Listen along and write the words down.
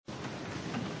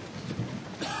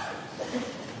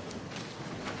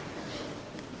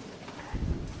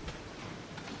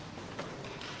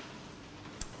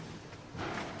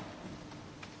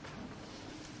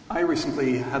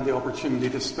recently had the opportunity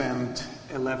to spend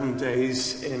 11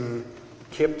 days in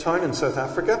Cape Town in South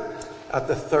Africa at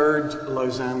the 3rd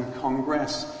Lausanne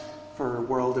Congress for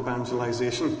World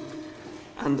Evangelization.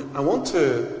 And I want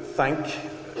to thank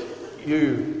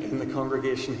you in the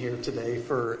congregation here today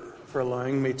for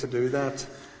allowing me to do that.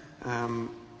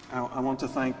 I want to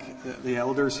thank the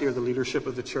elders here, the leadership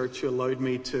of the church, who allowed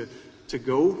me to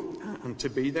go and to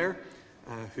be there,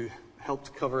 who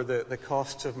helped cover the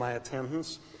costs of my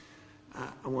attendance.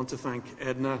 I want to thank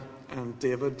Edna and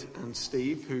David and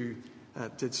Steve, who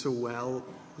did so well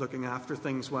looking after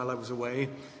things while I was away,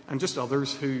 and just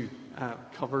others who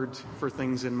covered for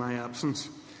things in my absence.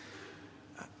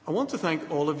 I want to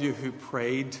thank all of you who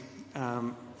prayed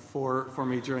for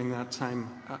me during that time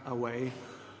away.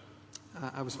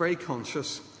 I was very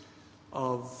conscious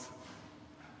of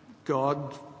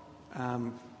God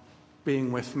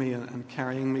being with me and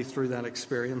carrying me through that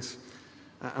experience.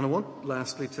 And I want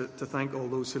lastly to thank all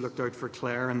those who looked out for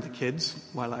Claire and the kids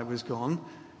while I was gone.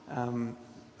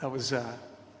 That was a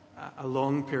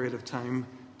long period of time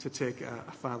to take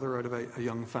a father out of a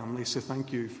young family, so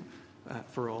thank you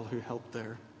for all who helped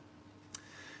there.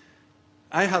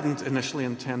 I hadn't initially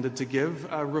intended to give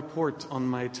a report on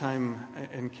my time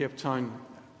in Cape Town,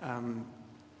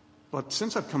 but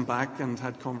since I've come back and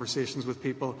had conversations with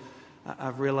people,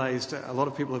 I've realised a lot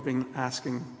of people have been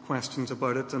asking questions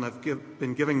about it, and I've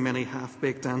been giving many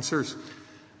half-baked answers.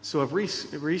 So I've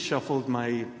reshuffled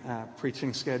my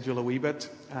preaching schedule a wee bit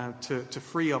to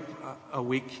free up a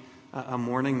week, a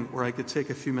morning, where I could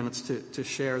take a few minutes to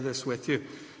share this with you.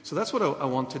 So that's what I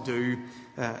want to do,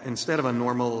 instead of a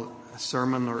normal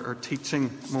sermon or teaching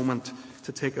moment,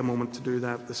 to take a moment to do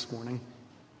that this morning.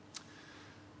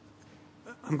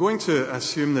 I'm going to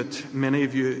assume that many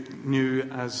of you know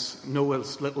as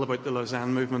little about the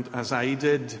Lausanne movement as I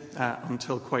did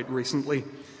until quite recently.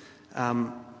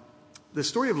 The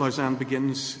story of Lausanne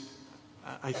begins,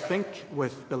 I think,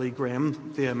 with Billy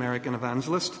Graham, the American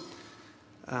evangelist.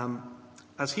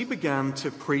 As he began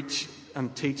to preach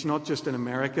and teach, not just in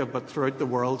America, but throughout the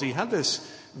world, he had this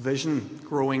vision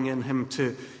growing in him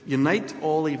to unite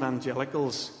all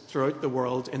evangelicals throughout the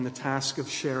world in the task of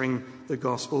sharing the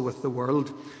gospel with the world.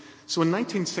 So in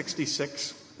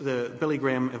 1966, the Billy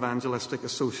Graham Evangelistic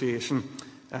Association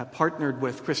partnered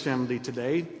with Christianity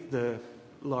Today, the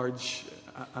large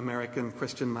American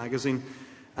Christian magazine,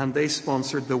 and they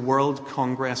sponsored the World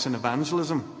Congress in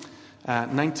Evangelism.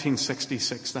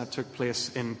 1966, that took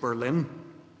place in Berlin.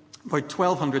 About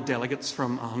 1,200 delegates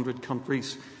from 100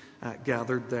 countries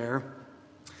gathered there.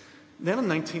 Then in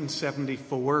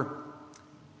 1974,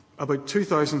 about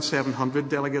 2,700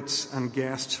 delegates and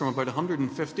guests from about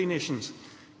 150 nations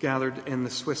gathered in the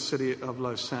Swiss city of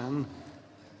Lausanne.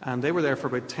 And they were there for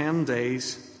about 10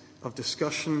 days of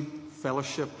discussion,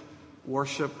 fellowship,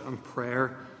 worship and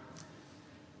prayer.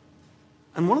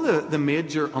 And one of the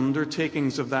major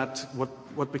undertakings of that,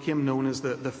 what became known as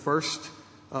the first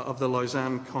of the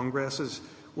Lausanne Congresses,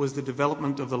 was the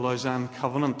development of the Lausanne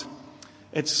Covenant.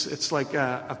 It's like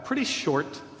a pretty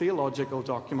short theological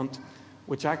document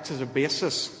which acts as a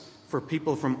basis for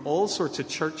people from all sorts of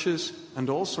churches and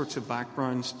all sorts of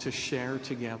backgrounds to share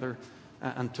together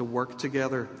and to work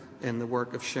together in the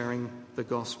work of sharing the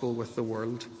gospel with the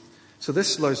world. So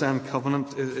this Lausanne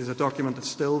Covenant is a document that's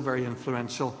still very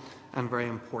influential and very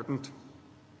important.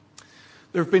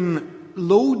 There have been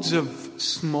loads of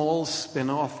small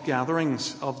spin-off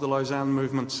gatherings of the Lausanne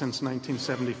movement since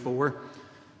 1974,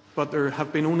 but there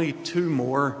have been only 2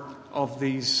 more of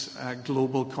these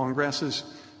global congresses.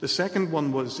 The second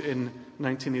one was in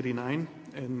 1989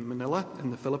 in Manila,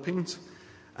 in the Philippines,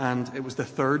 and it was the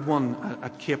third one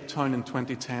at Cape Town in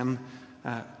 2010,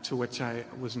 to which I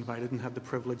was invited and had the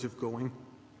privilege of going.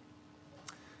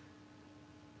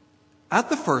 At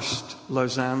the first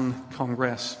Lausanne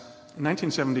Congress in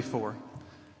 1974,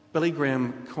 Billy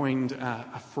Graham coined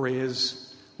a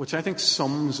phrase which I think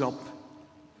sums up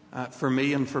for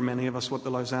me and for many of us what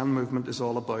the Lausanne movement is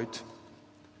all about.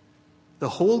 The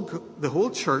whole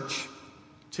church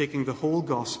taking the whole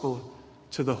gospel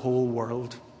to the whole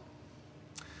world.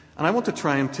 And I want to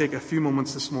try and take a few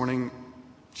moments this morning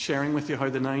sharing with you how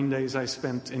the 9 days I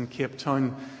spent in Cape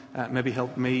Town maybe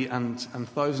helped me and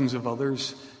thousands of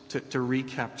others to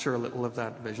recapture a little of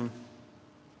that vision.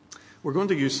 We're going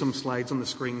to use some slides on the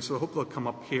screen, so I hope they'll come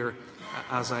up here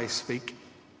as I speak.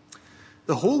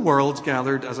 The whole world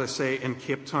gathered, as I say, in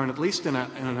Cape Town, at least in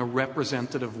a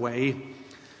representative way.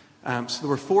 So there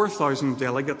were 4,000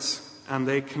 delegates, and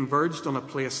they converged on a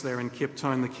place there in Cape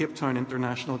Town, the Cape Town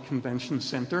International Convention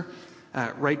Centre,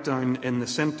 right down in the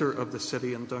centre of the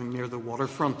city and down near the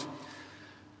waterfront.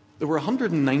 There were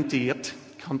 198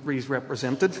 countries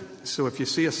represented. So if you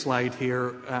see a slide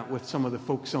here with some of the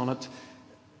folks on it,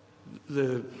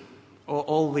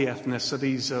 all the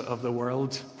ethnicities of the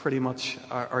world pretty much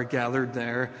are gathered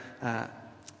there.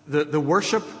 The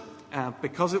worship,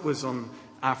 because it was on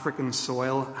African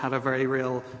soil, had a very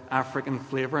real African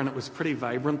flavour, and it was pretty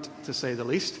vibrant, to say the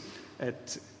least.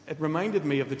 It reminded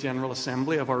me of the General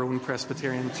Assembly of our own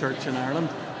Presbyterian Church in Ireland.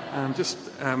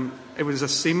 It was a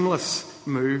seamless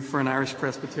move for an Irish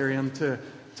Presbyterian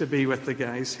to be with the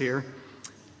guys here.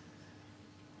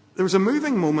 There was a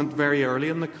moving moment very early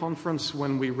in the conference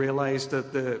when we realised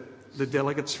that the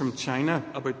delegates from China,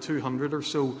 about 200 or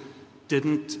so,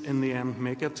 didn't in the end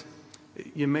make it.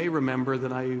 You may remember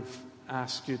that I've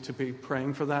asked you to be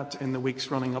praying for that in the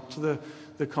weeks running up to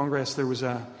the Congress. There was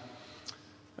a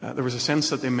sense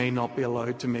that they may not be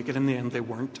allowed to make it. In the end, they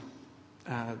weren't.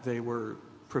 They were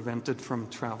prevented from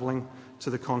travelling to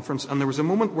the conference. And there was a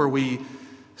moment where we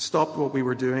stopped what we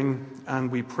were doing and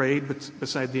we prayed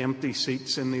beside the empty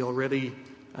seats in the already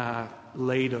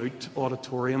laid out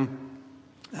auditorium,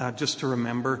 just to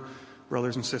remember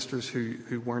brothers and sisters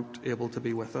who weren't able to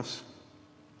be with us.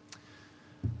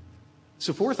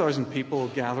 So 4,000 people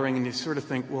gathering, and you sort of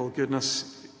think, well,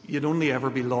 goodness, you'd only ever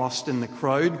be lost in the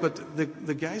crowd. But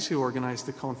the guys who organised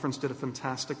the conference did a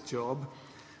fantastic job.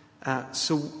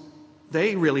 So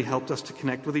they really helped us to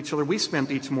connect with each other. We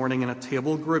spent each morning in a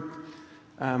table group.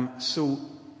 So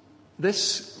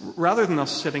this, rather than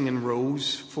us sitting in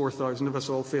rows, 4,000 of us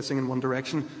all facing in one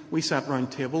direction, we sat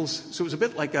round tables. So it was a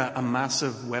bit like a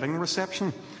massive wedding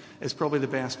reception, is probably the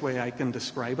best way I can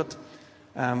describe it.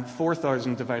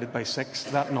 4,000 divided by 6,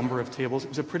 that number of tables. It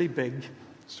was a pretty big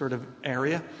sort of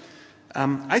area.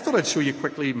 I thought I'd show you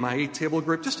quickly my table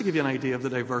group, just to give you an idea of the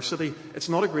diversity. It's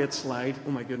not a great slide.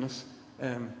 Oh my goodness.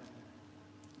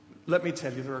 Let me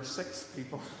tell you, there are 6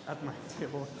 people at my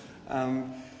table.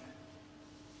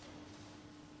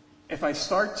 If I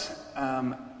start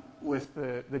with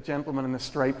the gentleman in the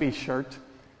stripy shirt,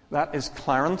 that is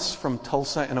Clarence from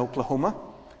Tulsa in Oklahoma.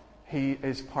 He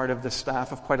is part of the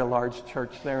staff of quite a large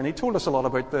church there, and he told us a lot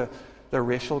about the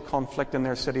racial conflict in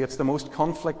their city. It's the most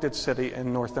conflicted city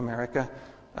in North America,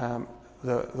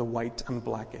 the white and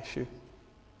black issue.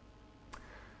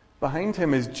 Behind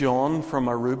him is John from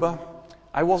Aruba.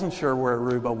 I wasn't sure where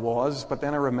Aruba was, but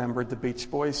then I remembered the Beach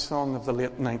Boys song of the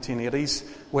late 1980s,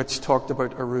 which talked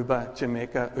about Aruba,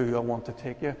 Jamaica, ooh, I want to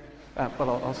take you. But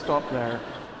I'll stop there.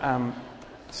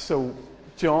 So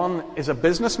John is a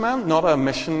businessman, not a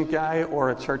mission guy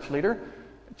or a church leader,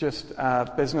 just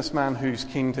a businessman who's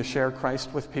keen to share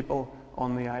Christ with people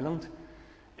on the island.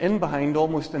 In behind,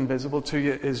 almost invisible to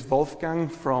you, is Wolfgang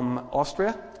from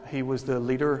Austria. He was the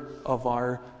leader of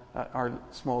our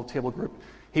small table group.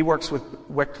 He works with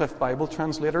Wycliffe Bible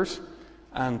translators,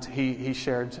 and he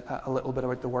shared a little bit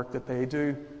about the work that they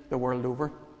do the world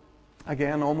over.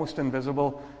 Again, almost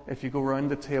invisible, if you go around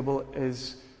the table,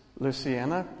 is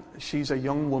Luciana. She's a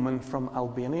young woman from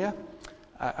Albania.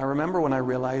 I remember when I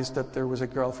realized that there was a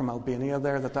girl from Albania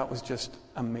there, that was just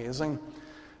amazing.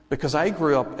 Because I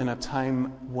grew up in a time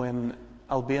when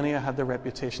Albania had the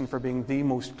reputation for being the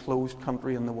most closed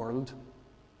country in the world.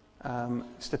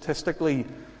 Statistically,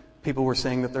 people were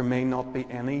saying that there may not be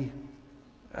any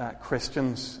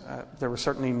Christians. There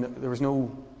was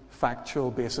no factual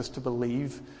basis to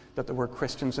believe that there were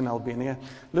Christians in Albania.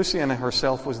 Luciana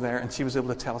herself was there, and she was able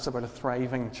to tell us about a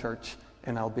thriving church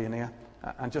in Albania,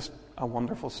 and just a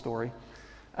wonderful story.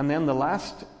 And then the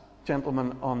last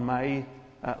gentleman on my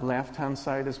left-hand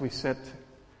side as we sit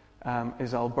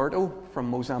is Alberto from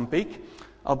Mozambique.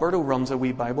 Alberto runs a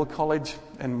wee Bible college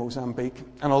in Mozambique,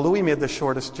 and although he made the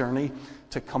shortest journey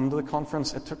to come to the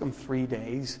conference, it took him 3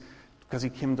 days because he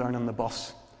came down on the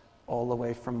bus all the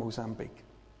way from Mozambique.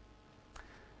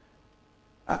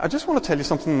 I just want to tell you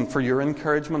something for your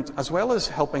encouragement. As well as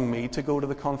helping me to go to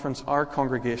the conference, our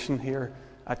congregation here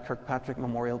at Kirkpatrick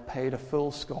Memorial paid a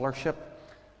full scholarship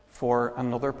for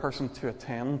another person to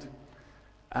attend.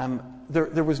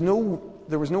 There was no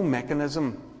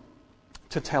mechanism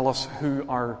to tell us who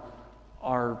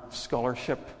our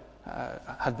scholarship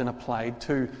had been applied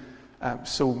to.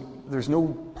 So there's no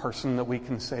person that we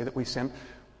can say that we sent.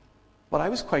 But I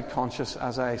was quite conscious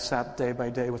as I sat day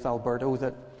by day with Alberto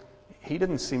that he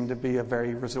didn't seem to be a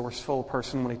very resourceful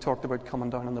person when he talked about coming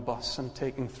down on the bus and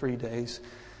taking 3 days.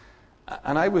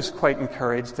 And I was quite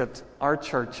encouraged that our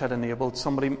church had enabled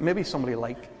maybe somebody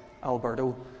like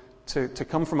Alberto, to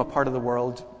come from a part of the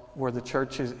world where the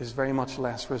church is very much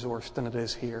less resourced than it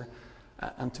is here,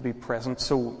 and to be present.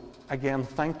 So again,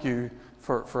 thank you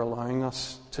for allowing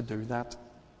us to do that.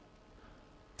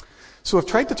 So I've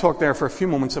tried to talk there for a few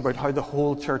moments about how the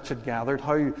whole church had gathered,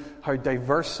 how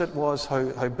diverse it was,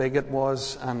 how big it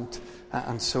was,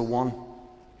 and so on.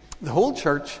 The whole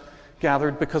church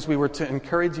gathered because we were to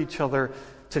encourage each other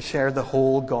to share the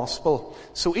whole gospel.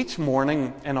 So each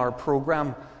morning in our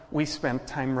program, we spent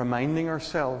time reminding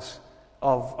ourselves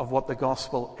of what the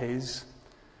gospel is.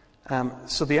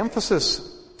 So the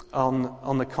emphasis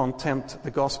on the content,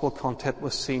 the gospel content,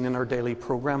 was seen in our daily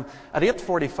program. At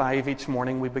 8:45 each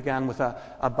morning, we began with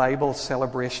a Bible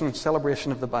celebration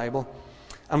of the Bible,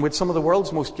 and with some of the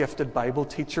world's most gifted Bible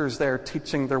teachers there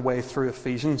teaching their way through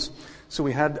Ephesians. So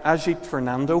we had Ajit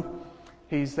Fernando.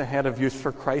 He's the head of Youth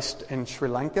for Christ in Sri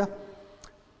Lanka.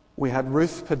 We had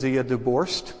Ruth Padilla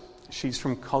Duborst. She's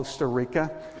from Costa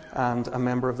Rica and a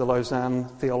member of the Lausanne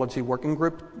Theology Working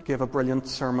Group, gave a brilliant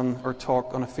sermon or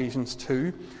talk on Ephesians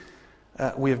 2.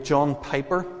 We have John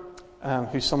Piper,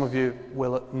 who some of you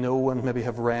will know and maybe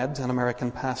have read, an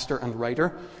American pastor and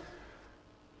writer.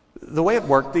 The way it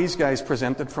worked, these guys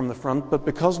presented from the front, but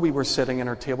because we were sitting in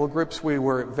our table groups, we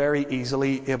were very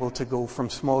easily able to go from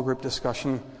small group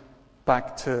discussion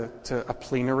back to a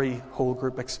plenary whole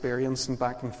group experience and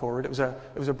back and forward. It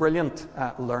was a brilliant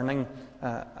learning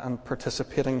and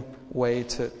participating way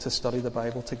to study the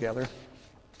Bible together.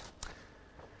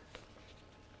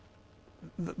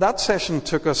 That session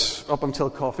took us up until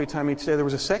coffee time each day. There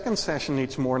was a second session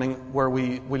each morning where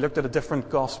we looked at a different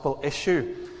gospel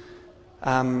issue.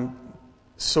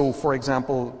 So, for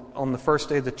example, on the first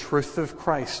day, the truth of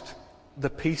Christ, the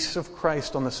peace of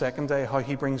Christ. On the second day, how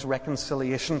he brings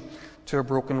reconciliation to a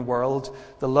broken world,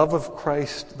 the love of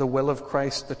Christ, the will of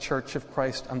Christ, the church of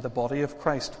Christ, and the body of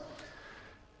Christ.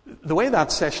 The way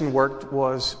that session worked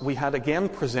was we had, again,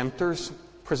 presenters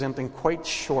presenting quite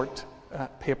short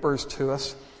papers to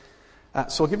us.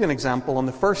 So I'll give you an example. On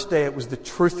the first day, it was the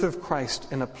truth of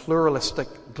Christ in a pluralistic,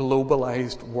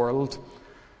 globalized world.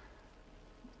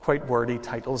 Quite wordy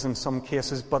titles in some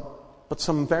cases, but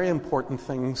some very important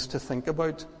things to think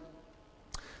about.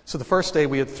 So the first day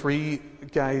we had three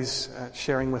guys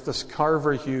sharing with us: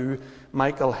 Carver Hugh,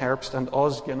 Michael Herbst, and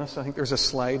Os Guinness. I think there's a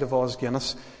slide of Os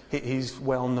Guinness. He's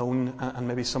well known, and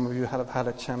maybe some of you have had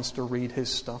a chance to read his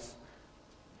stuff.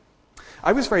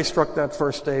 I was very struck that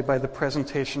first day by the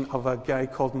presentation of a guy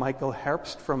called Michael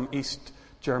Herbst from East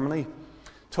Germany,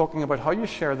 talking about how you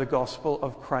share the gospel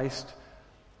of Christ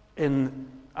in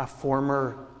a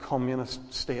former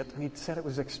communist state. And he said it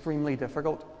was extremely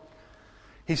difficult.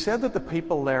 He said that the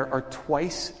people there are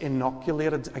twice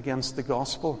inoculated against the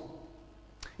gospel.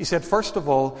 He said, first of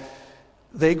all,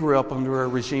 they grew up under a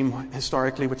regime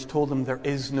historically which told them there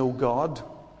is no God.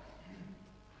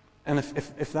 And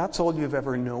if that's all you've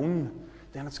ever known,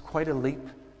 then it's quite a leap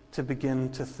to begin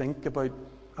to think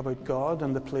about God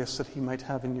and the place that he might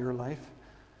have in your life.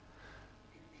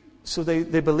 So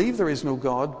they believe there is no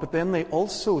God, but then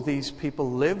these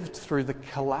people lived through the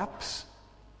collapse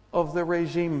of the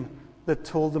regime that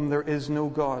told them there is no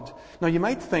God. Now you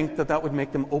might think that would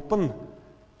make them open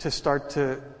to start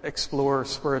to explore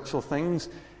spiritual things.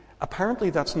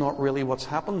 Apparently that's not really what's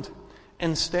happened.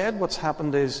 Instead, what's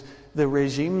happened is the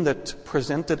regime that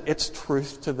presented its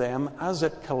truth to them, as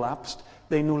it collapsed,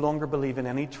 they no longer believe in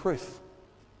any truth.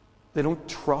 They don't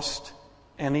trust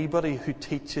anybody who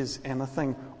teaches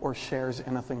anything or shares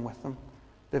anything with them.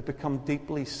 They've become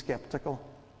deeply skeptical.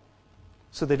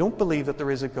 So they don't believe that there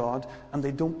is a God, and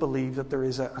they don't believe that there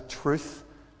is a truth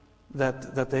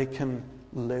that they can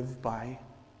live by.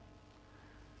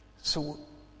 So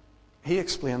he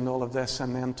explained all of this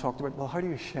and then talked about, well, how do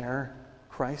you share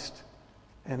Christ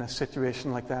in a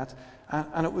situation like that?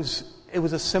 And it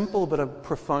was a simple but a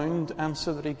profound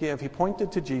answer that he gave. He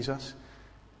pointed to Jesus.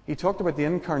 He talked about the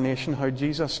incarnation, how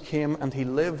Jesus came and he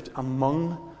lived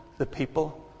among the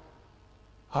people,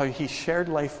 how he shared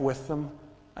life with them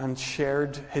and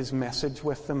shared his message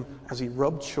with them as he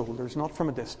rubbed shoulders, not from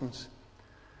a distance.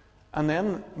 And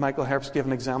then Michael Herbst gave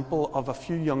an example of a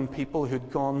few young people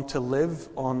who'd gone to live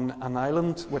on an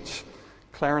island, which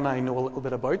Claire and I know a little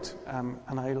bit about, an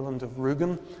island of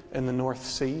Rügen in the North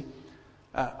Sea,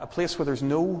 a place where there's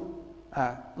no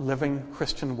living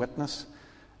Christian witness.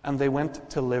 And they went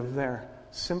to live there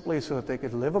simply so that they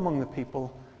could live among the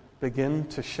people, begin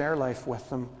to share life with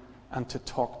them, and to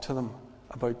talk to them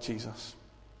about Jesus.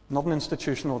 Not an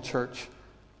institutional church,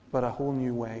 but a whole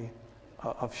new way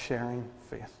of sharing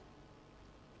faith.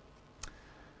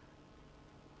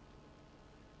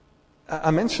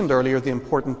 I mentioned earlier the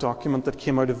important document that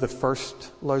came out of the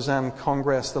first Lausanne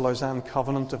Congress, the Lausanne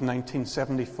Covenant of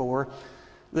 1974.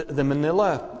 The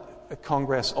Manila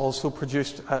Congress also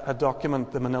produced a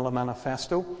document, the Manila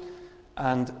Manifesto.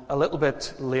 And a little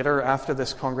bit later, after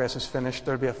this Congress is finished,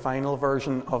 there'll be a final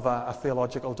version of a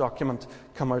theological document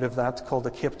come out of that called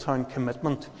the Cape Town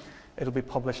Commitment. It'll be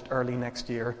published early next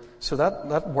year. So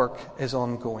that work is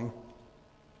ongoing.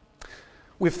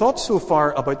 We've thought so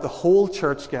far about the whole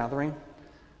church gathering,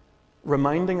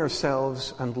 reminding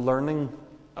ourselves and learning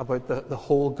about the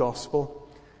whole gospel.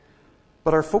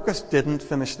 But our focus didn't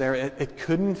finish there. It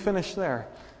couldn't finish there,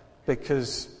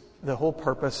 because the whole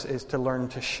purpose is to learn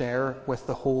to share with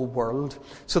the whole world.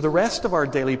 So the rest of our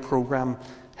daily program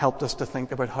helped us to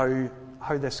think about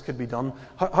how this could be done.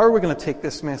 How are we going to take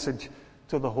this message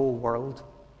to the whole world?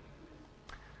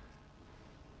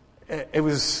 It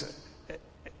was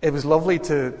lovely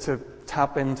to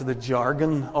tap into the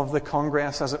jargon of the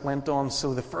Congress as it went on.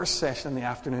 So the first session in the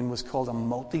afternoon was called a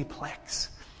multiplex.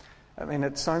 I mean,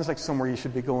 it sounds like somewhere you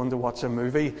should be going to watch a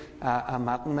movie, a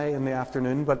matinee in the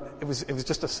afternoon, but it was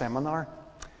just a seminar.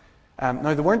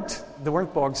 Now, there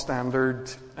weren't bog standard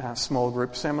small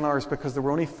group seminars, because there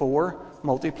were only 4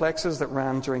 multiplexes that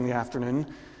ran during the afternoon.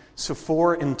 So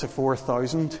 4 into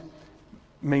 4,000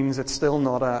 means it's still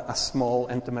not a small,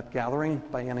 intimate gathering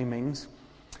by any means.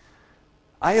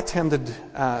 I attended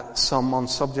some on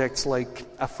subjects like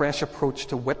a fresh approach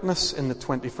to witness in the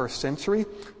 21st century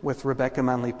with Rebecca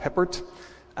Manley-Pippert,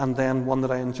 and then one that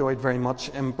I enjoyed very much,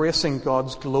 Embracing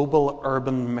God's Global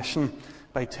Urban Mission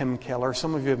by Tim Keller.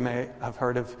 Some of you may have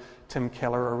heard of Tim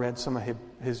Keller or read some of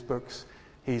his books.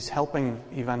 He's helping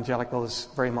evangelicals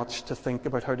very much to think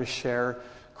about how to share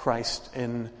Christ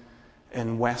in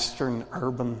Western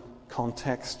urban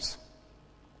contexts.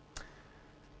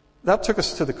 That took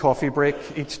us to the coffee break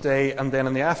each day, and then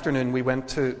in the afternoon we went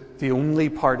to the only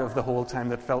part of the whole time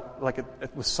that felt like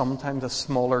it was sometimes a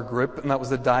smaller group, and that was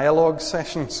the dialogue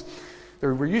sessions.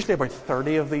 There were usually about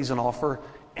 30 of these on offer,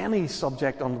 any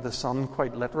subject under the sun,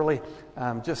 quite literally.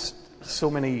 Just so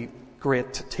many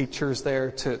great teachers there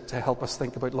to help us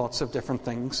think about lots of different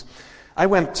things. I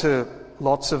went to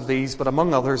lots of these, but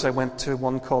among others I went to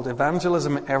one called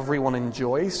Evangelism Everyone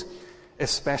Enjoys,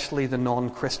 especially the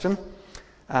non-Christian.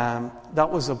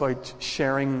 That was about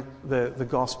sharing the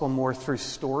gospel more through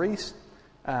stories,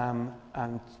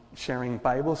 and sharing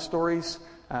Bible stories,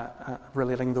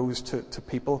 relating those to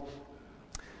people.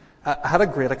 I had a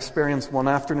great experience one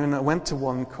afternoon. I went to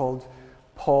one called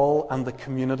Paul and the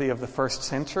Community of the First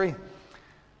Century.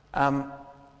 I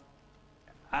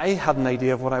had an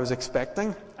idea of what I was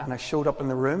expecting, and I showed up in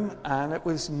the room, and it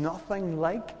was nothing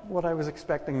like what I was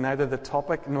expecting, neither the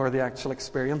topic nor the actual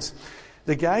experience.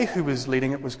 The guy who was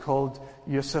leading it was called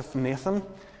Yusuf Nathan.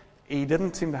 He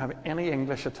didn't seem to have any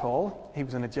English at all. He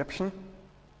was an Egyptian.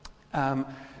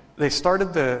 They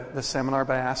started the seminar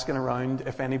by asking around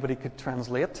if anybody could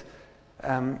translate.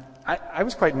 I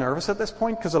was quite nervous at this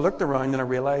point, because I looked around and I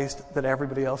realized that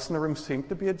everybody else in the room seemed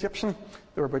to be Egyptian.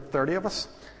 There were about 30 of us.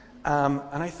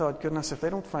 And I thought, goodness, if they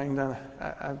don't find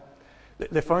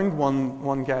they found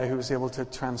one guy who was able to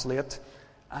translate,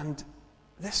 and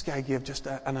this guy gave just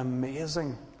an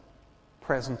amazing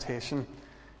presentation.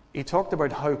 He talked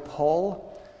about how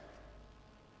Paul,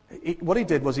 what he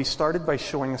did was he started by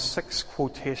showing us 6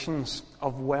 quotations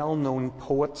of well-known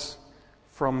poets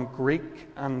from Greek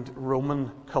and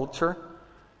Roman culture,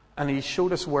 and he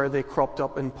showed us where they cropped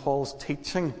up in Paul's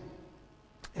teaching,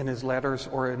 in his letters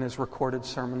or in his recorded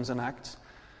sermons and Acts.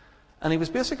 And he was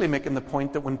basically making the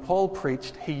point that when Paul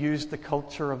preached, he used the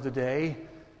culture of the day.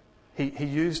 He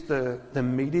used the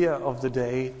media of the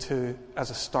day as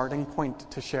a starting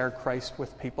point to share Christ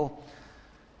with people.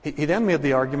 He then made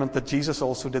the argument that Jesus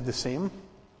also did the same.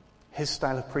 His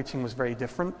style of preaching was very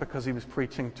different, because he was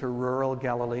preaching to rural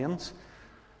Galileans.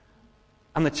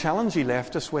 And the challenge he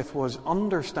left us with was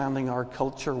understanding our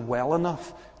culture well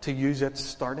enough to use its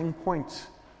starting points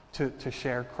to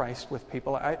share Christ with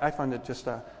people. I found it just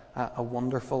a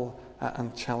wonderful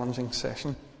and challenging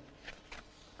session.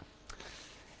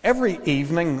 Every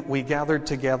evening we gathered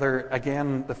together,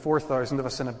 again, the 4,000 of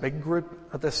us in a big group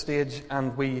at this stage,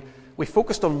 and we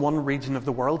focused on one region of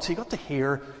the world. So you got to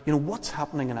hear, what's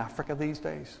happening in Africa these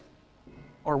days,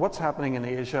 or what's happening in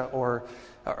Asia, or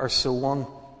so on.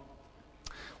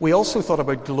 We also thought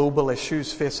about global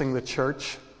issues facing the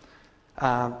church,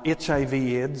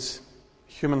 HIV/AIDS,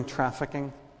 human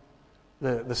trafficking,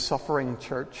 the suffering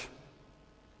church.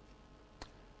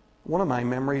 One of my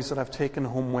memories that I've taken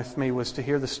home with me was to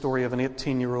hear the story of an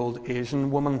 18-year-old Asian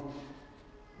woman.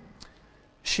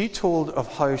 She told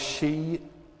of how she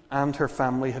and her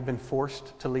family had been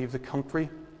forced to leave the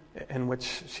country in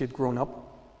which she had grown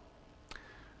up.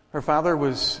 Her father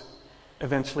was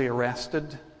eventually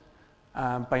arrested.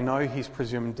 By now he's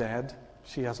presumed dead.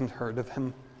 She hasn't heard of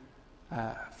him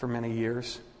for many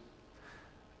years.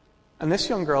 And this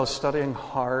young girl is studying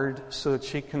hard so that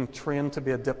she can train to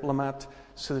be a diplomat,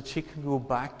 so that she can go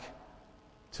back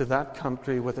to that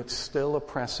country with its still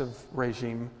oppressive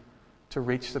regime to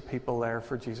reach the people there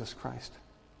for Jesus Christ.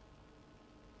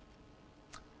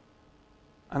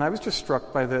 And I was just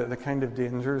struck by the kind of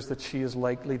dangers that she is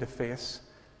likely to face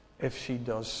if she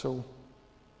does so.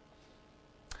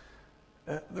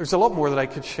 There's a lot more that I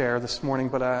could share this morning,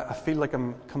 but I feel like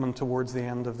I'm coming towards the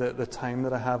end of the time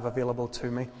that I have available to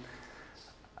me.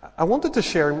 I wanted to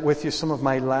share with you some of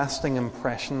my lasting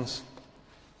impressions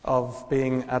of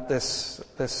being at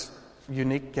this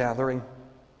unique gathering.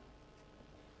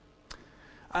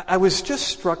 I was just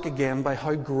struck again by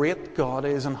how great God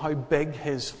is and how big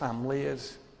His family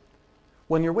is.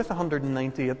 When you're with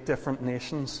 198 different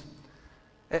nations,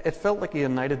 it felt like a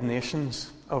United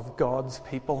Nations of God's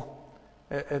people.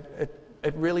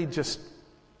 It really just,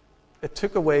 it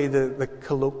took away the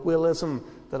colloquialism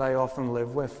that I often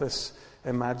live with, this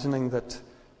imagining that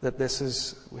this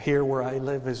is here where I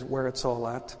live is where it's all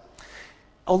at.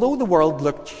 Although the world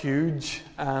looked huge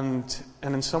and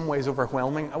in some ways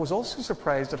overwhelming, I was also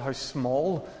surprised at how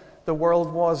small the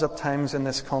world was at times in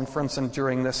this conference and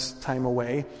during this time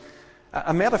away.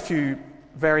 I met a few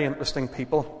very interesting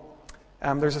people.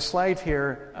 There's a slide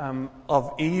here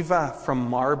of Eva from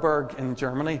Marburg in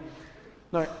Germany.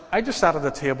 Now, I just sat at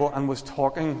a table and was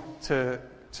talking to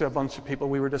a bunch of people.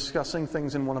 We were discussing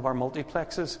things in one of our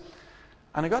multiplexes.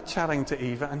 And I got chatting to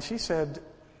Eva, and she said,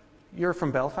 "You're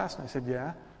from Belfast?" And I said,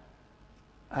 "Yeah."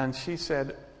 And she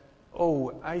said,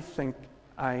 "Oh, I think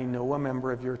I know a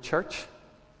member of your church."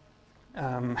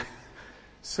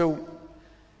 So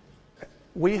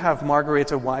we have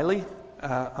Margareta Wiley,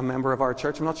 a member of our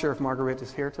church. I'm not sure if Margaret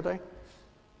is here today.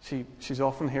 She's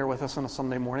often here with us on a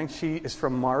Sunday morning. She is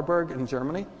from Marburg in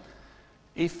Germany.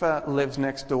 Aoife lives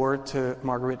next door to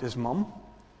Margareta's mum,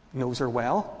 knows her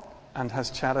well, and has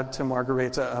chatted to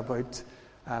Margareta about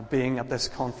being at this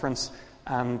conference,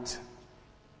 and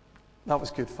that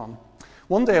was good fun.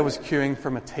 One day I was queuing for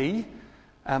my tea.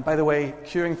 By the way,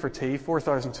 queuing for tea,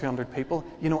 4,200 people.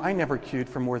 You know, I never queued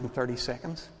for more than 30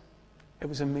 seconds. It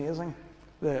was amazing,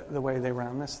 the way they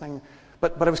ran this thing.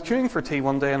 But I was queuing for tea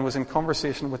one day and was in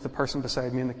conversation with the person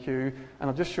beside me in the queue, and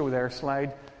I'll just show their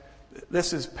slide.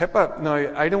 This is Pippa. Now,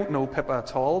 I don't know Pippa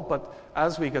at all, but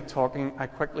as we got talking, I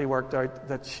quickly worked out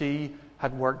that she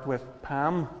had worked with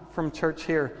Pam from church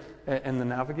here in the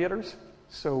Navigators.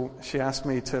 So she asked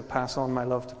me to pass on my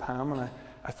love to Pam, and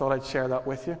I thought I'd share that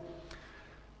with you.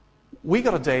 We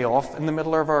got a day off in the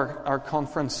middle of our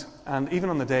conference, and even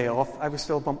on the day off, I was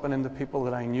still bumping into people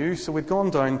that I knew. So we'd gone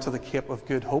down to the Cape of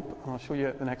Good Hope, and I'll show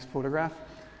you the next photograph.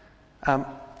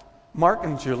 Mark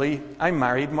and Julie, I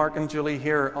married Mark and Julie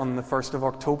here on the 1st of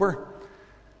October,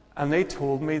 and they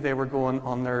told me they were going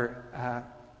on their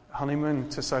honeymoon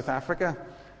to South Africa.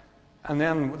 And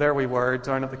then there we were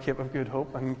down at the Cape of Good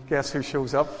Hope, and guess who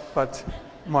shows up but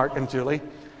Mark and Julie.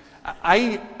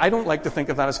 I don't like to think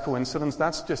of that as coincidence.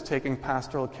 That's just taking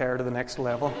pastoral care to the next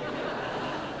level.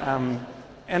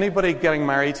 Anybody getting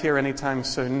married here anytime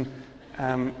soon,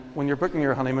 when you're booking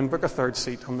your honeymoon, book a third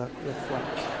seat on the flight.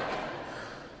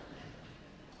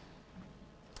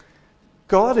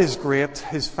 God is great,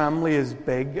 His family is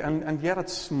big, and yet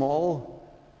it's small.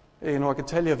 You know, I could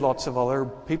tell you of lots of other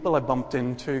people I bumped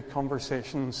into,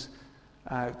 conversations,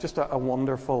 just a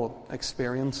wonderful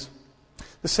experience.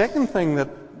 The second thing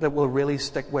that will really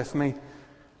stick with me,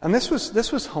 and this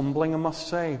was humbling, I must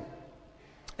say.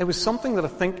 It was something that I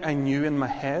think I knew in my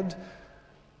head,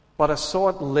 but I saw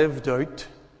it lived out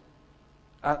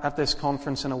at this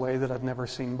conference in a way that I'd never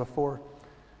seen before.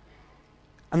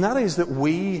 And that is that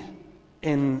we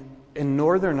in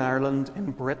Northern Ireland, in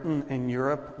Britain, in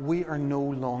Europe, we are no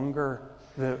longer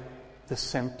the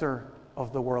centre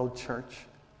of the world church.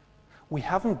 We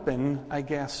haven't been, I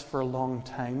guess, for a long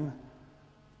time,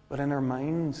 but in our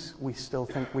minds, we still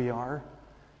think we are.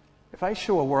 If I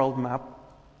show a world map,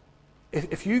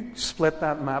 if you split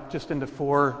that map just into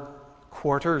 4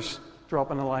 quarters,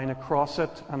 dropping a line across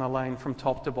it and a line from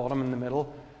top to bottom in the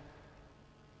middle,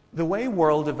 the way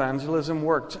world evangelism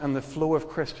worked and the flow of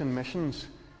Christian missions,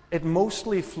 it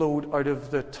mostly flowed out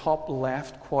of the top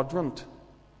left quadrant,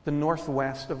 the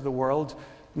northwest of the world.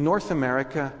 North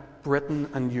America, Britain,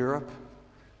 and Europe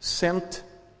sent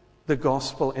the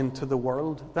gospel into the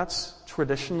world. That's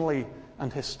traditionally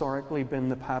and historically been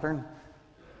the pattern.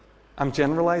 I'm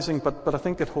generalizing, but I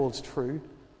think it holds true.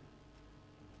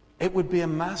 It would be a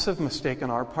massive mistake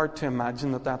on our part to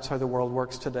imagine that that's how the world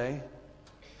works today.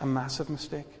 A massive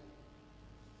mistake.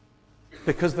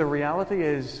 Because the reality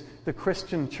is the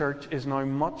Christian church is now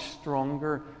much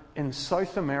stronger in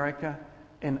South America,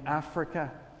 in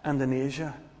Africa, and in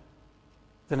Asia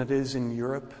than it is in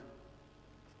Europe,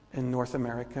 in North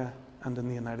America, and in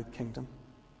the United Kingdom.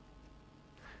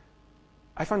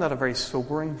 I find that a very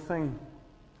sobering thing.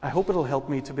 I hope it'll help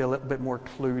me to be a little bit more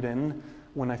clued in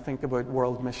when I think about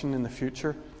world mission in the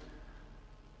future.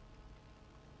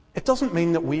 It doesn't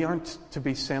mean that we aren't to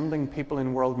be sending people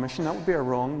in world mission. That would be a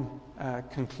wrong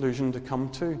conclusion to come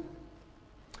to.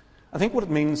 I think what it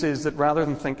means is that rather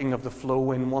than thinking of the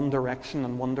flow in one direction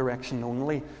and one direction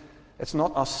only, it's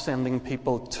not us sending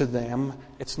people to them.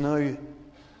 It's now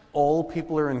all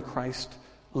people are in Christ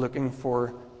looking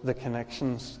for the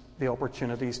connections, the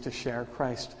opportunities to share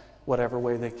Christ whatever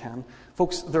way they can.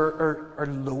 Folks, there are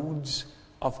loads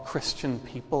of Christian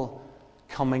people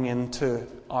coming into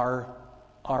our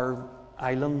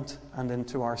island and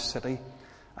into our city.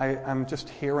 I'm just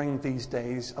hearing these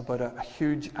days about a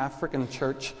huge African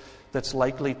church that's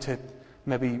likely to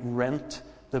maybe rent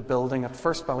the building at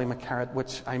First Ballymacarrat,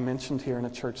 which I mentioned here in a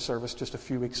church service just a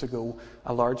few weeks ago,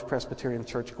 a large Presbyterian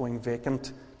church going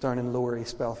vacant down in Lower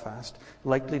East Belfast,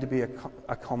 likely to be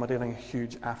accommodating a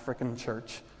huge African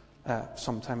church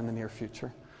sometime in the near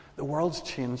future. The world's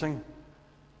changing,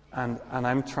 and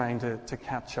I'm trying to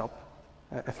catch up,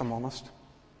 if I'm honest.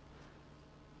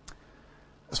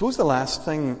 I suppose the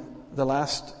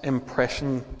last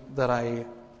impression that I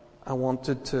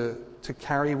wanted to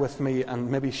carry with me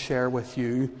and maybe share with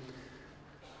you,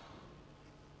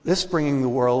 this bringing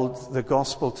the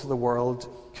gospel to the world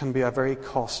can be a very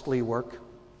costly work.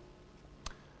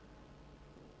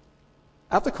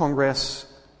 At the Congress,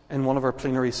 in one of our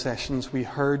plenary sessions, we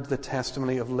heard the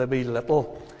testimony of Libby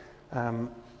Little.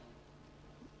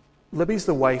 Libby's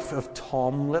the wife of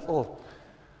Tom Little,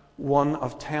 one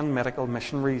of 10 medical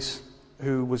missionaries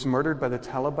who was murdered by the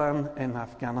Taliban in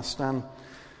Afghanistan.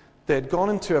 They had gone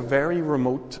into a very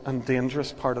remote and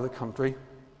dangerous part of the country,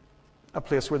 a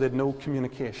place where they had no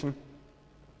communication.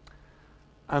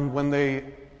 And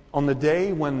on the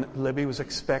day when Libby was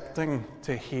expecting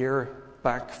to hear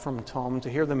back from Tom, to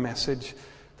hear the message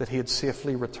that he had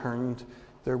safely returned,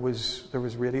 there was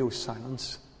radio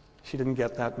silence. She didn't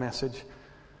get that message.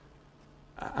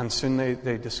 And soon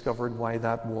they discovered why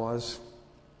that was.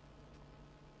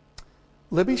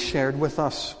 Libby shared with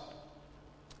us,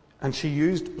 and she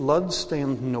used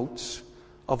blood-stained notes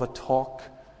of a talk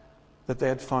that they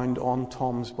had found on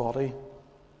Tom's body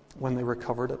when they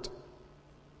recovered it.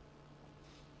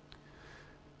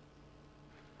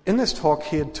 In this talk,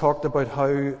 he had talked about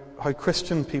how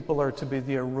Christian people are to be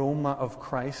the aroma of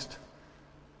Christ.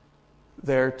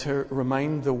 They're to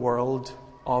remind the world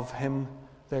of Him.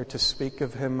 They're to speak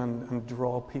of Him and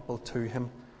draw people to Him.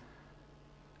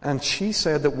 And she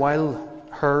said that while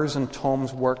hers and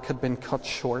Tom's work had been cut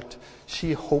short,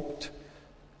 she hoped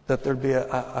that there'd be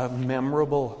a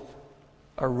memorable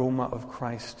aroma of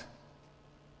Christ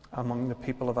among the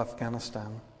people of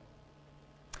Afghanistan.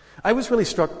 I was really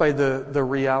struck by the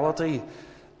reality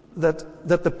that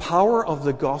the power of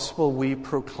the gospel we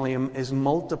proclaim is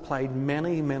multiplied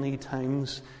many, many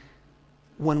times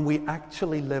when we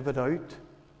actually live it out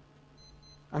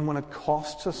and when it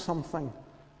costs us something.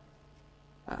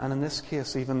 And in this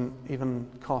case, even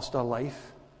cost a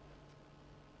life.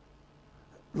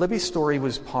 Libby's story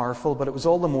was powerful, but it was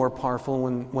all the more powerful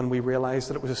when we realized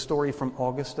that it was a story from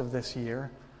August of this year.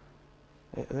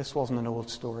 This wasn't an old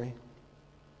story.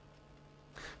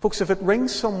 Folks, if it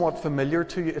rings somewhat familiar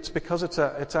to you, it's because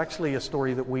it's actually a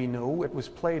story that we know. It was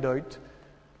played out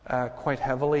quite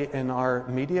heavily in our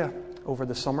media over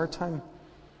the summertime.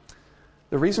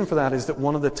 The reason for that is that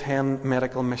one of the 10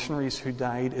 medical missionaries who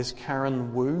died is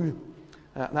Karen Wu.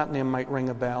 That name might ring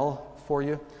a bell for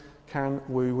you. Karen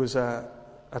Wu was a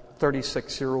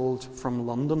 36-year-old from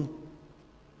London.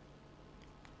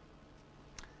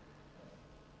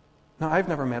 Now, I've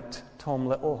never met Tom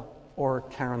Little or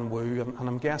Karen Wu, and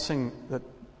I'm guessing that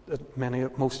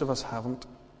most of us haven't.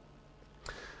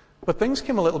 But things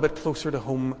came a little bit closer to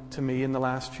home to me in the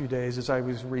last few days as I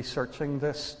was researching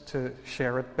this to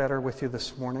share it better with you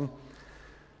this morning.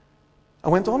 I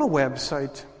went on a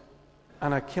website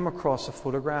and I came across a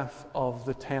photograph of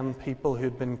the 10 people who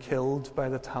had been killed by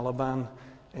the Taliban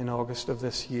in August of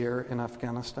this year in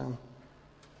Afghanistan.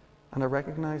 And I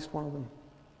recognized one of them.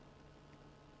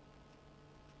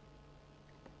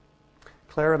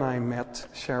 Claire and I met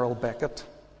Cheryl Beckett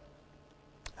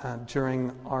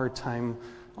during our time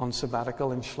on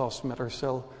sabbatical in Schloss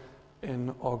Mittersill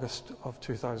in August of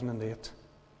 2008.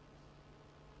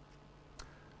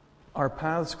 Our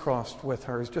paths crossed with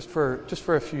hers just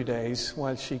for a few days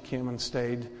while she came and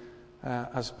stayed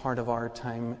as part of our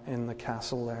time in the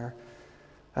castle there.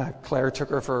 Claire took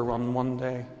her for a run one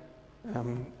day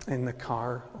in the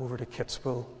car over to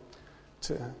Kitzbühel,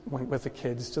 went with the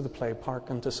kids to the play park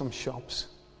and to some shops.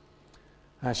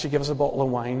 She gave us a bottle of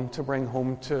wine to bring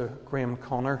home to Graham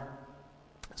Connor.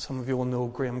 Some of you will know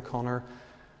Graham Connor,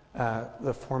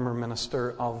 the former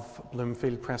minister of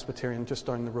Bloomfield Presbyterian just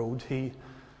down the road.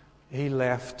 He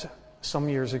left some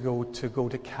years ago to go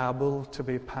to Kabul to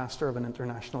be pastor of an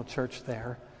international church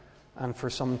there. And for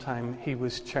some time he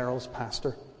was Cheryl's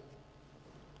pastor.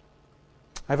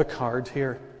 I have a card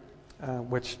here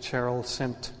which Cheryl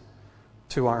sent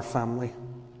to our family.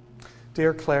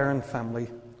 Dear Claire and family,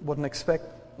 what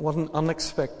an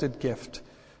unexpected gift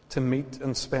to meet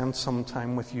and spend some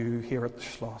time with you here at the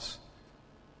Schloss.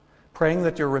 Praying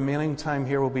that your remaining time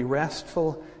here will be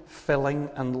restful, filling,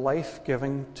 and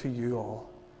life-giving to you all.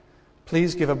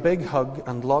 Please give a big hug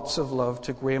and lots of love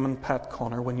to Graham and Pat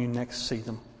Connor when you next see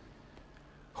them.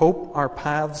 Hope our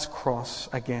paths cross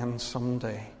again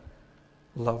someday.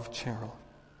 Love, Cheryl.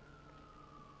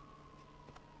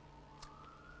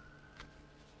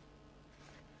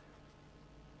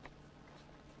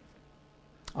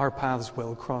 Our paths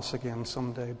will cross again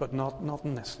someday, but not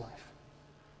in this life.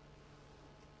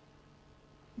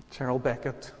 Cheryl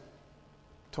Beckett,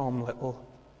 Tom Little,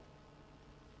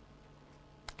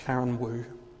 Karen Wu.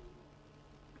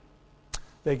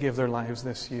 They gave their lives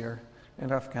this year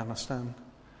in Afghanistan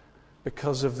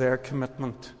because of their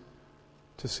commitment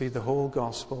to see the whole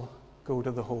gospel go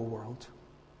to the whole world.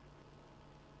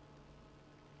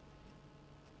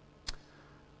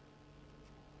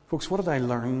 Folks, what did I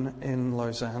learn in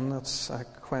Lausanne? That's a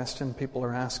question people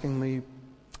are asking me.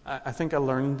 I think I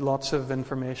learned lots of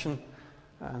information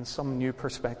and some new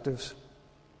perspectives.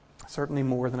 Certainly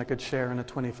more than I could share in a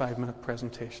 25-minute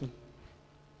presentation.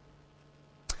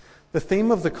 The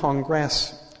theme of the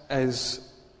Congress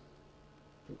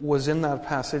was in that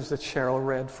passage that Cheryl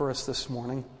read for us this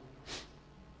morning.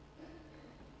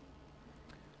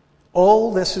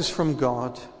 All this is from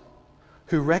God,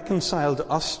 who reconciled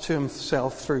us to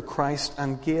himself through Christ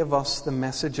and gave us the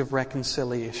message of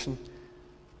reconciliation.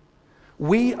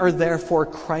 We are therefore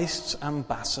Christ's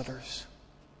ambassadors.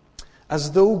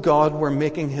 As though God were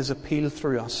making his appeal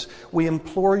through us, we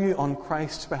implore you on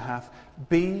Christ's behalf,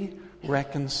 be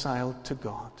reconciled to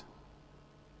God.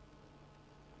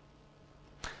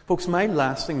 Folks, my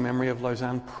lasting memory of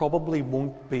Lausanne probably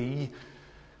won't be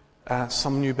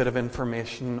some new bit of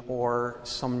information or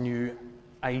some new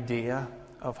idea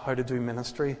of how to do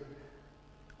ministry.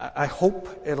 I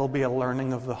hope it'll be a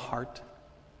learning of the heart.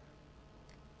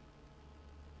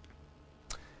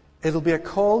 It'll be a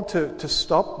call to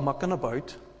stop mucking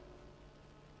about,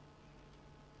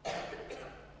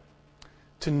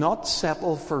 to not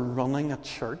settle for running a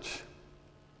church,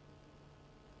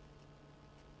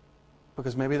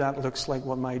 because maybe that looks like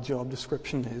what my job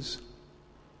description is.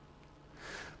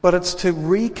 But it's to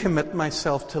recommit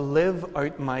myself to live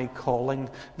out my calling.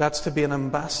 That's to be an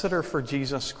ambassador for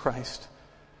Jesus Christ.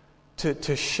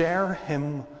 To share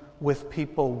him with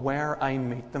people where I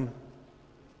meet them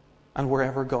and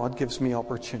wherever God gives me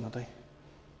opportunity.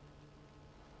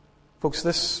 Folks,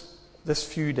 this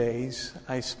few days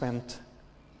I spent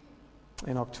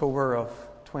in October of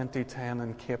 2010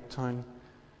 in Cape Town,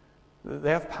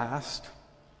 they have passed.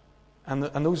 And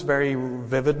those very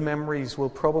vivid memories will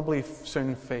probably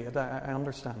soon fade. I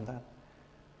understand that.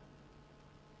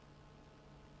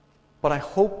 But I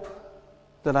hope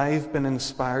that I've been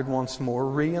inspired once more,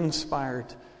 re-inspired,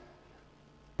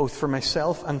 both for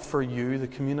myself and for you, the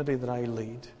community that I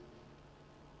lead,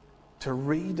 to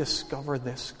rediscover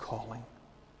this calling,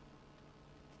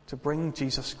 to bring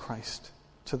Jesus Christ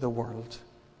to the world,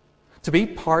 to be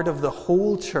part of the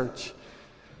whole church,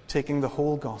 taking the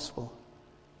whole gospel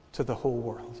to the whole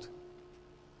world.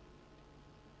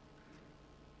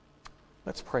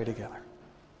 Let's pray together.